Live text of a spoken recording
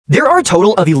There are a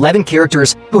total of 11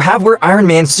 characters who have wear Iron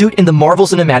Man's suit in the Marvel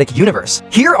Cinematic Universe.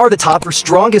 Here are the top 4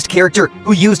 strongest character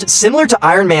who used similar to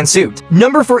Iron Man's suit.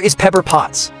 Number 4 is Pepper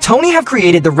Potts. Tony have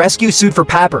created the rescue suit for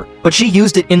Pepper, but she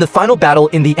used it in the final battle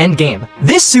in the end game.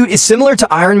 This suit is similar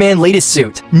to Iron Man's latest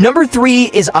suit. Number 3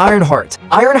 is Ironheart.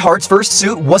 Ironheart's first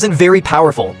suit wasn't very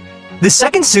powerful. The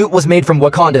second suit was made from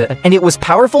Wakanda, and it was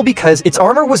powerful because its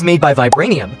armor was made by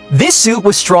vibranium. This suit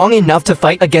was strong enough to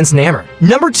fight against Namor.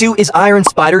 Number 2 is Iron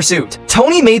Spider suit.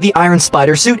 Tony made the Iron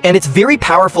Spider suit, and it's very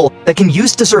powerful that can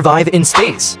use to survive in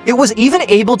space. It was even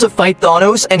able to fight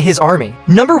Thanos and his army.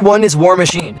 Number 1 is War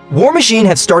Machine. War Machine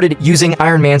had started using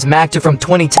Iron Man's Magta from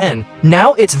 2010.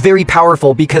 Now it's very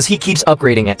powerful because he keeps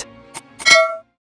upgrading it.